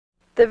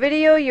The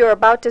video you're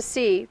about to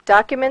see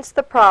documents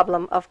the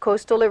problem of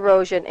coastal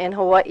erosion in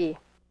Hawaii.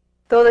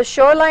 Though the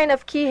shoreline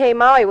of Kihei,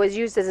 Maui was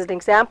used as an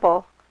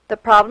example, the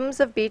problems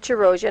of beach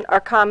erosion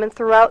are common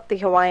throughout the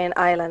Hawaiian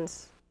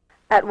Islands.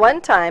 At one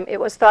time, it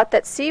was thought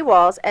that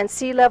seawalls and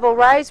sea level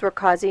rise were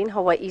causing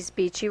Hawaii's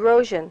beach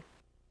erosion.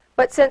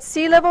 But since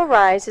sea level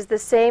rise is the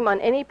same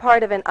on any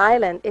part of an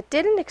island, it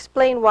didn't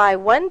explain why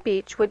one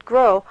beach would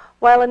grow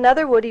while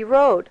another would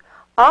erode,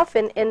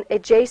 often in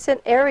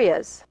adjacent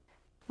areas.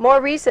 More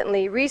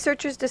recently,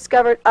 researchers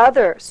discovered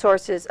other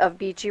sources of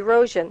beach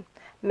erosion,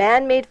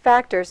 man-made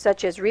factors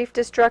such as reef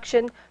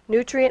destruction,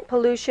 nutrient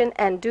pollution,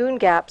 and dune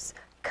gaps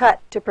cut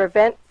to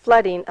prevent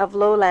flooding of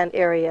lowland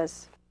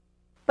areas.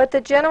 But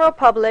the general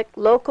public,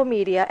 local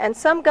media, and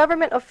some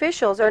government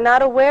officials are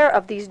not aware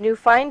of these new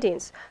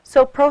findings,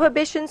 so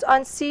prohibitions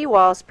on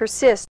seawalls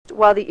persist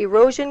while the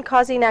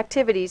erosion-causing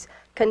activities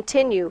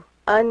continue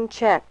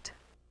unchecked.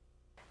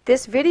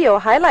 This video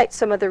highlights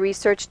some of the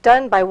research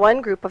done by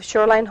one group of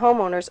shoreline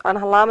homeowners on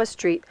Halama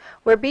Street,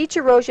 where beach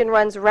erosion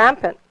runs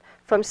rampant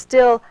from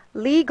still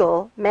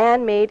legal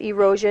man-made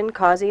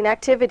erosion-causing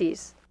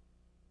activities.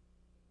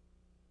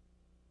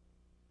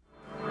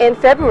 In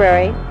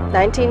February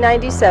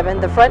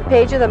 1997, the front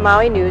page of the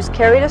Maui News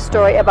carried a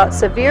story about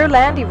severe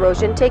land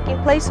erosion taking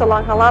place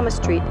along Halama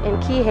Street in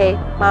Kihei,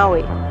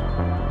 Maui.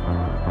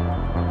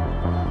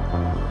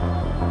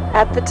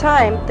 At the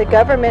time, the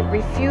government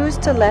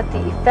refused to let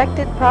the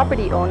affected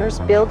property owners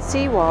build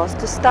seawalls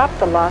to stop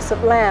the loss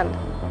of land.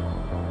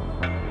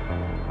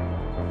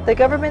 The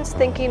government's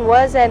thinking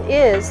was and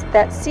is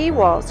that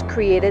seawalls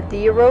created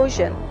the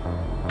erosion.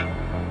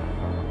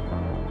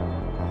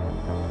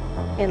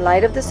 In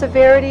light of the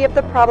severity of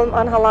the problem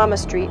on Halama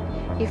Street,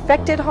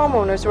 affected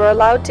homeowners were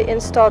allowed to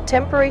install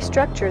temporary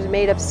structures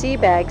made of sea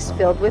bags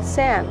filled with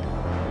sand.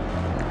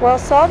 While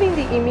solving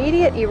the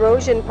immediate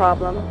erosion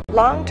problem,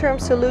 long-term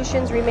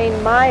solutions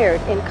remain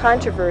mired in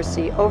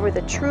controversy over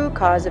the true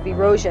cause of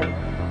erosion,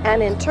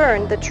 and in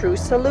turn, the true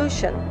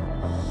solution.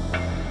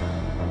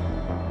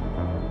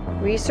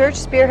 Research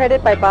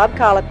spearheaded by Bob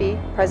Kalama,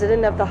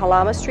 president of the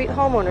Halama Street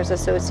Homeowners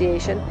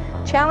Association,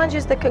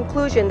 challenges the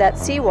conclusion that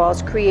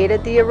seawalls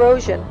created the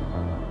erosion.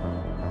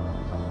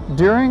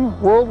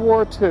 During World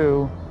War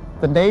II,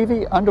 the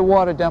Navy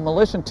underwater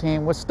demolition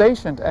team was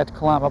stationed at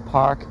Kalama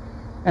Park,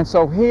 and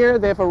so here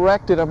they've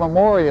erected a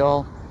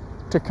memorial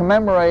to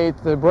commemorate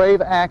the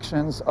brave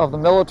actions of the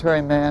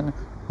military men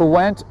who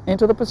went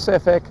into the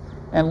Pacific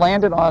and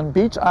landed on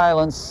beach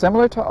islands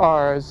similar to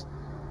ours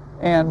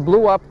and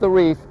blew up the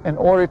reef in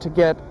order to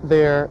get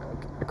their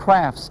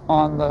crafts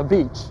on the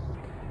beach.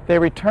 They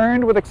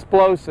returned with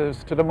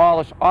explosives to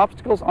demolish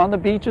obstacles on the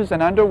beaches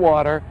and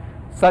underwater,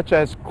 such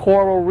as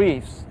coral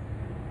reefs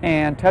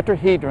and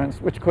tetrahedrons,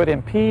 which could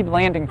impede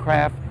landing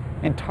craft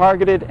in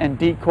targeted and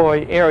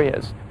decoy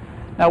areas.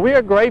 Now, we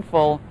are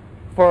grateful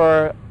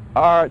for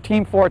our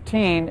Team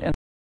 14 and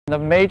the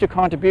major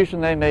contribution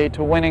they made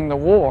to winning the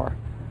war,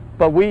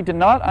 but we did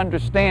not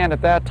understand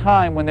at that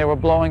time when they were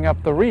blowing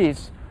up the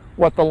reefs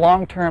what the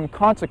long-term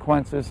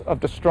consequences of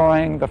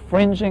destroying the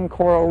fringing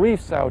coral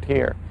reefs out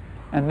here.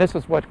 And this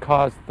is what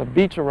caused the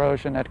beach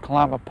erosion at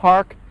Kalama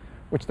Park,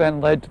 which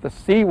then led to the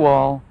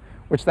seawall,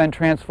 which then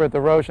transferred the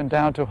erosion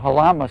down to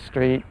Halama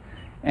Street,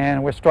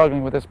 and we're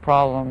struggling with this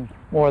problem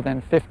more than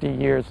 50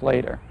 years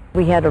later.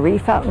 We had a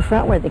reef out in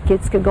front where the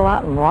kids could go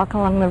out and walk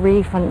along the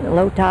reef on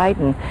low tide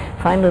and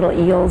find little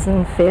eels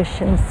and fish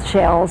and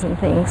shells and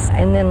things.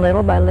 And then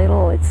little by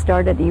little it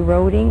started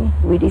eroding.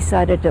 We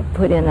decided to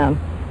put in a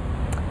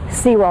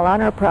seawall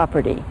on our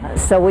property.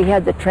 So we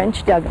had the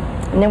trench dug,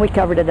 and then we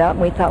covered it up,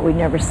 and we thought we'd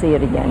never see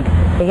it again.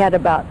 We had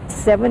about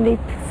 70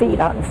 feet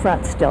out in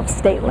front still,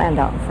 state land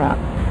out in front.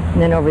 And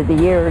then over the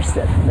years,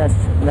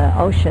 the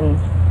ocean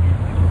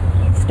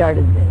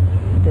started,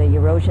 the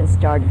erosion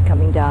started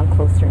coming down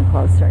closer and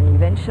closer, and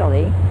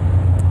eventually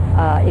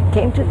it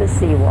came to the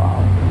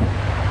seawall.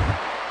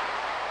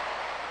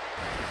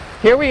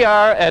 Here we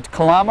are at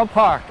Kalama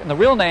Park, and the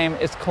real name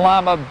is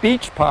Kalama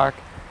Beach Park,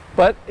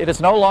 but it is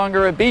no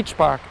longer a beach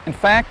park. In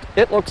fact,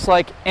 it looks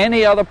like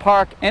any other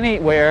park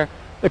anywhere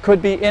that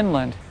could be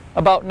inland.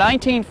 About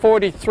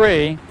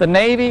 1943, the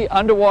Navy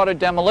underwater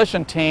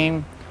demolition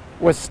team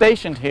was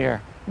stationed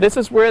here. This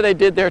is where they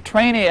did their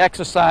training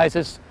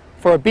exercises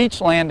for beach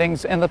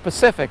landings in the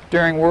Pacific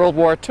during World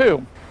War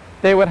II.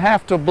 They would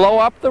have to blow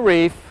up the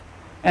reef,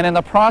 and in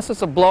the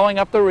process of blowing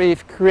up the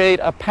reef, create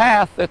a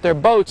path that their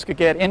boats could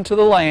get into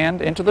the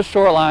land, into the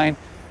shoreline,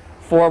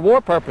 for war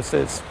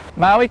purposes.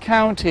 Maui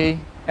County,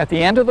 at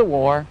the end of the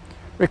war,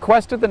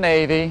 requested the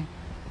Navy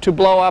to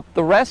blow up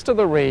the rest of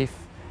the reef,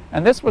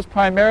 and this was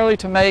primarily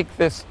to make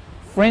this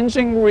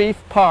fringing reef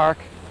park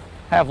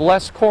have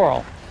less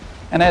coral.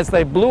 And as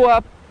they blew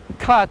up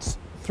cuts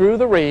through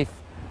the reef,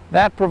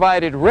 that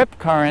provided rip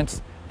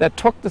currents that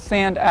took the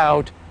sand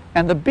out,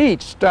 and the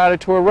beach started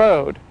to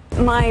erode.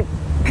 My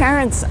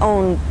parents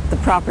owned the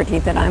property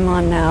that I'm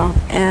on now,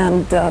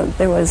 and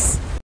there was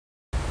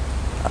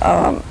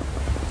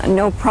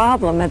no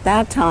problem at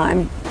that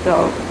time,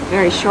 though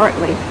very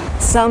shortly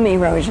some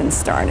erosion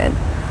started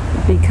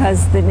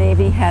because the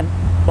Navy had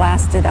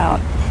blasted out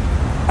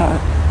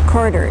a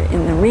corridor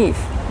in the reef.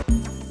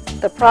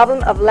 The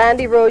problem of land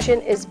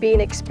erosion is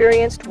being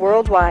experienced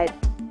worldwide.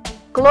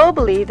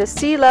 Globally, the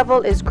sea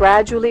level is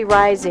gradually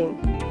rising.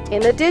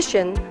 In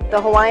addition,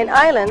 the Hawaiian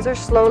Islands are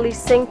slowly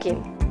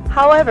sinking.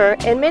 However,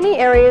 in many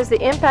areas,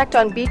 the impact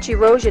on beach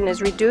erosion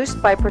is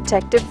reduced by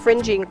protective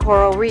fringing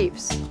coral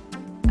reefs.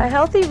 A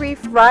healthy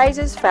reef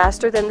rises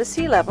faster than the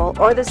sea level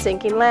or the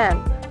sinking land,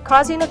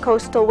 causing a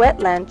coastal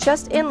wetland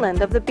just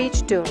inland of the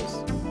beach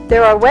dunes.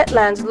 There are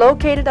wetlands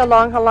located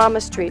along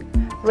Halama Street.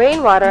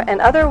 Rainwater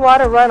and other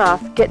water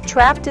runoff get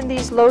trapped in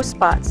these low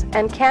spots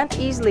and can't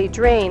easily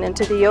drain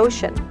into the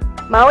ocean.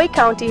 Maui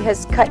County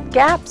has cut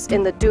gaps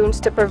in the dunes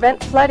to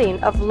prevent flooding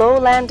of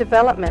lowland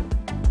development.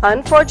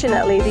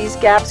 Unfortunately, these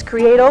gaps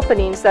create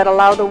openings that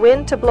allow the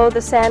wind to blow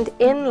the sand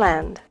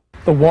inland.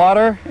 The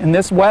water in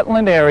this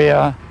wetland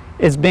area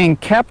is being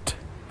kept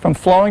from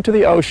flowing to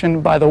the ocean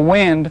by the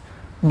wind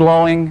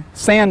blowing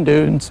sand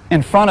dunes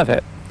in front of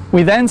it.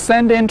 We then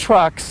send in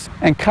trucks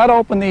and cut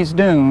open these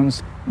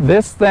dunes.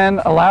 This then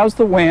allows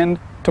the wind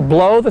to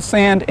blow the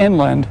sand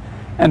inland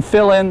and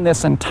fill in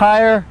this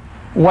entire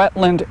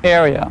wetland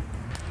area.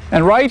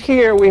 And right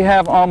here we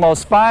have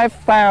almost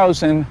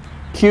 5,000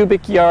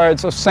 cubic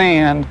yards of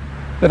sand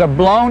that are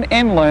blown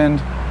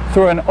inland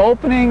through an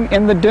opening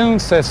in the dune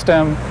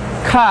system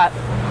cut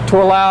to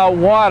allow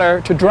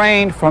water to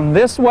drain from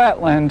this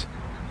wetland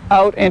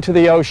out into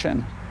the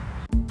ocean.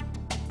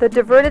 The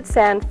diverted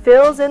sand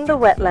fills in the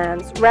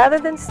wetlands rather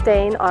than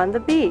staying on the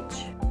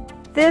beach.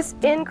 This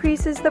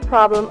increases the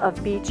problem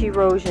of beach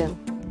erosion.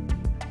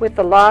 With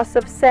the loss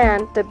of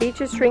sand, the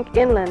beaches shrink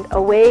inland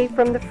away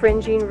from the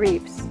fringing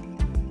reefs.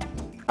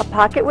 A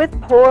pocket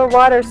with poor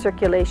water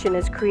circulation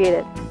is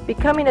created,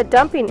 becoming a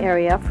dumping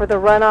area for the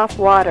runoff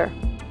water.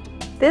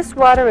 This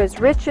water is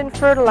rich in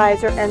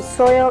fertilizer and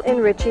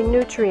soil-enriching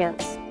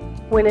nutrients.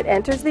 When it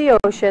enters the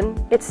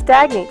ocean, it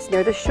stagnates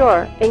near the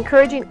shore,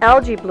 encouraging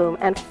algae bloom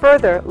and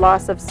further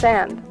loss of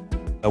sand.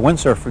 I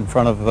windsurf in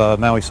front of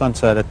Maui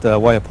Sunset at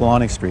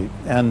Waiapolani Street,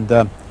 and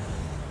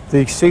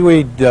the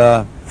seaweed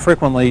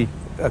frequently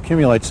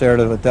accumulates there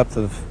to a depth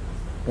of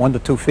 1 to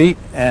 2 feet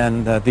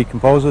and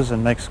decomposes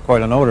and makes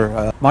quite an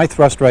odor. My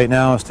thrust right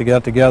now is to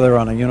get together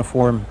on a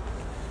uniform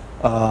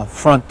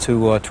front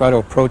to try to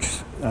approach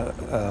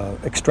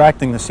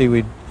extracting the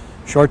seaweed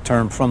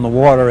short-term from the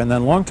water, and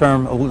then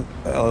long-term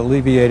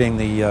alleviating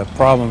the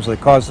problems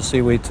that cause the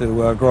seaweed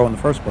to grow in the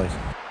first place.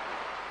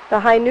 The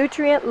high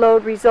nutrient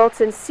load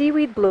results in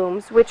seaweed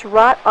blooms which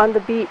rot on the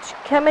beach,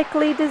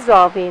 chemically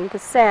dissolving the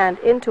sand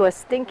into a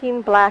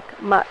stinking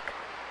black muck.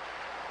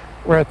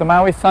 We're at the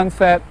Maui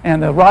Sunset,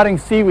 and the rotting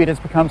seaweed has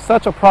become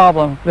such a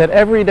problem that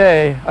every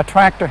day a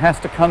tractor has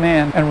to come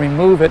in and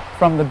remove it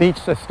from the beach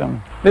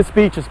system. This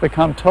beach has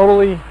become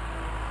totally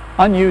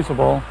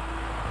unusable,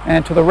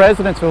 and to the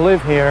residents who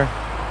live here,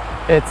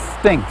 it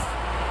stinks.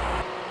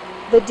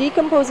 The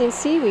decomposing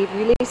seaweed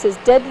releases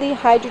deadly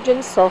hydrogen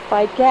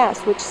sulfide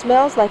gas, which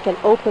smells like an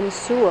open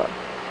sewer.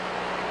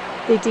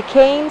 The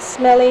decaying,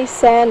 smelly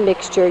sand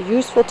mixture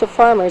useful to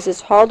farmers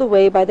is hauled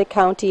away by the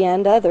county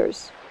and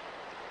others.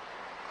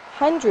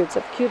 Hundreds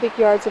of cubic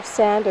yards of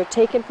sand are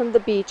taken from the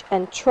beach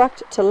and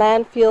trucked to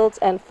landfills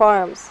and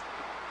farms.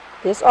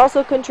 This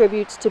also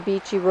contributes to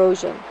beach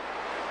erosion.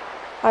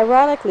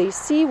 Ironically,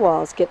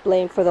 seawalls get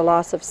blamed for the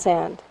loss of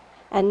sand,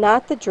 and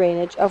not the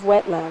drainage of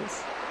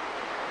wetlands.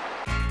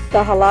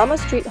 The Halama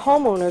Street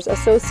Homeowners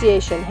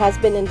Association has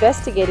been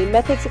investigating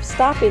methods of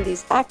stopping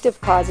these active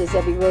causes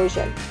of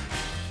erosion.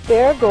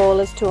 Their goal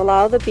is to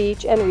allow the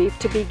beach and reef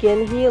to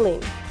begin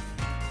healing.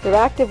 Their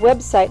active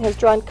website has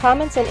drawn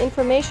comments and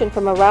information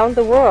from around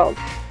the world.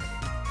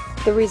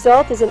 The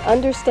result is an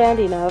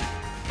understanding of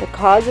the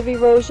cause of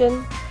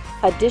erosion,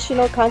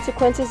 additional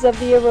consequences of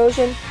the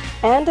erosion,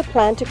 and a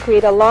plan to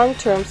create a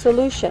long-term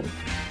solution.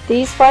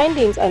 These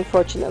findings,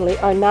 unfortunately,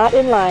 are not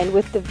in line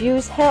with the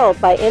views held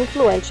by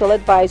influential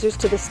advisors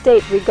to the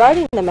state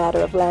regarding the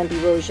matter of land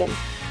erosion.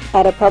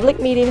 At a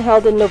public meeting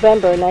held in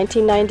November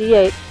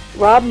 1998,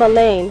 Rob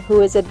Mullane,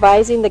 who is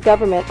advising the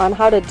government on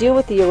how to deal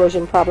with the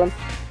erosion problem,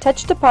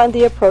 touched upon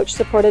the approach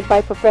supported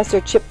by Professor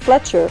Chip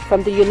Fletcher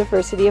from the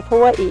University of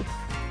Hawaii.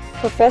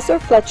 Professor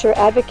Fletcher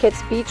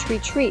advocates beach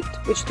retreat,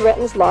 which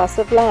threatens loss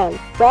of land,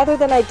 rather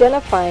than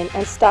identifying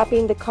and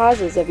stopping the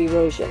causes of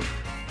erosion.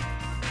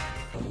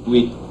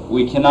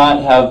 We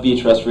cannot have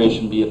beach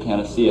restoration be a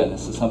panacea.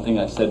 This is something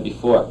I said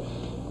before.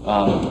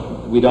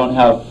 We don't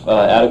have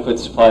adequate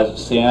supplies of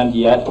sand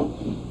yet.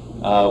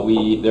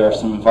 There are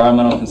some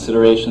environmental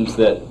considerations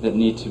that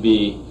need to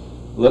be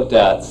looked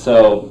at.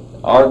 So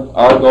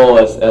our goal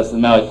as the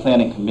Maui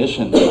Planning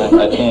Commission,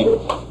 I think,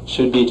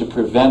 should be to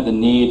prevent the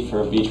need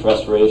for beach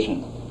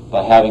restoration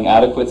by having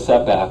adequate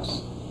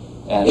setbacks,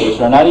 and which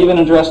are not even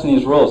addressed in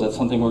these rules. That's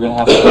something we're going to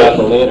have to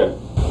tackle later.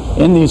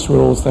 In these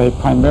rules, they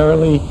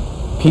primarily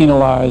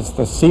penalize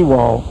the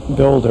seawall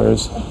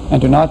builders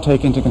and do not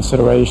take into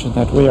consideration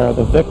that we are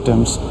the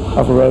victims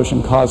of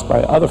erosion caused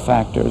by other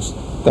factors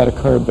that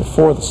occurred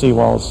before the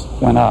seawalls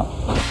went up.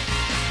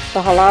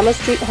 The Halama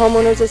Street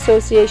Homeowners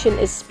Association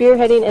is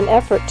spearheading an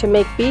effort to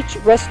make beach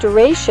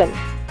restoration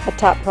a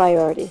top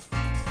priority.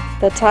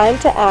 The time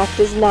to act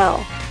is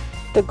now.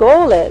 The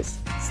goal is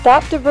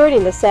stop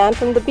diverting the sand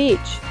from the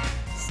beach,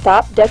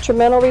 stop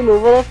detrimental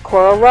removal of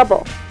coral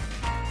rubble,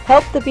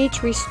 help the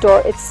beach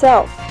restore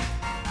itself,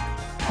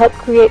 help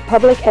create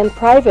public and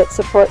private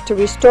support to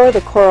restore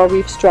the coral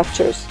reef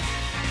structures,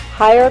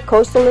 hire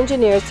coastal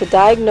engineers to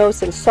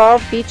diagnose and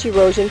solve beach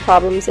erosion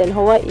problems in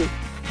Hawaii.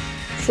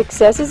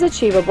 Success is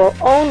achievable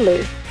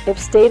only if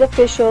state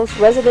officials,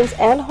 residents,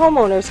 and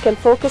homeowners can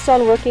focus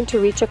on working to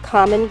reach a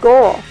common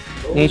goal.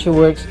 Nature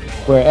works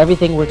where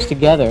everything works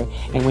together,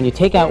 and when you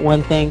take out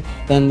one thing,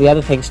 then the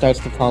other thing starts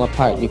to fall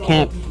apart. You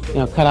can't,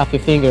 cut off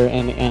your finger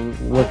and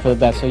work for the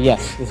best. So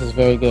yes, this is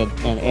very good,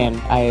 and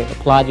I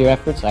applaud your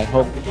efforts. I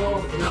hope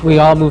we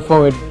all move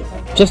forward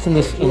just in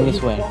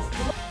this way.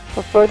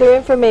 For further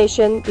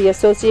information, the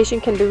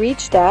association can be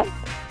reached at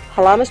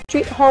Halama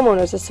Street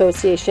Homeowners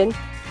Association,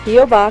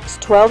 P.O. Box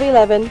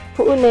 1211,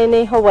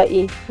 Pu'unene,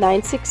 Hawaii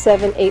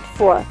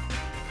 96784.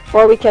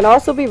 Or we can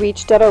also be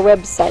reached at our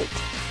website.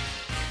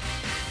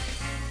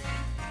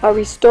 A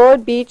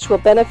restored beach will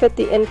benefit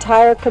the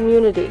entire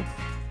community.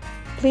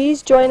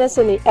 Please join us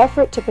in the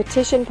effort to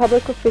petition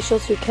public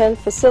officials who can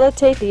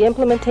facilitate the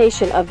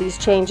implementation of these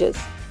changes.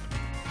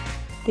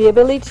 The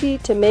ability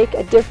to make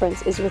a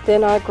difference is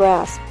within our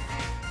grasp.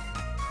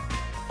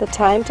 The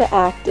time to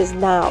act is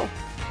now.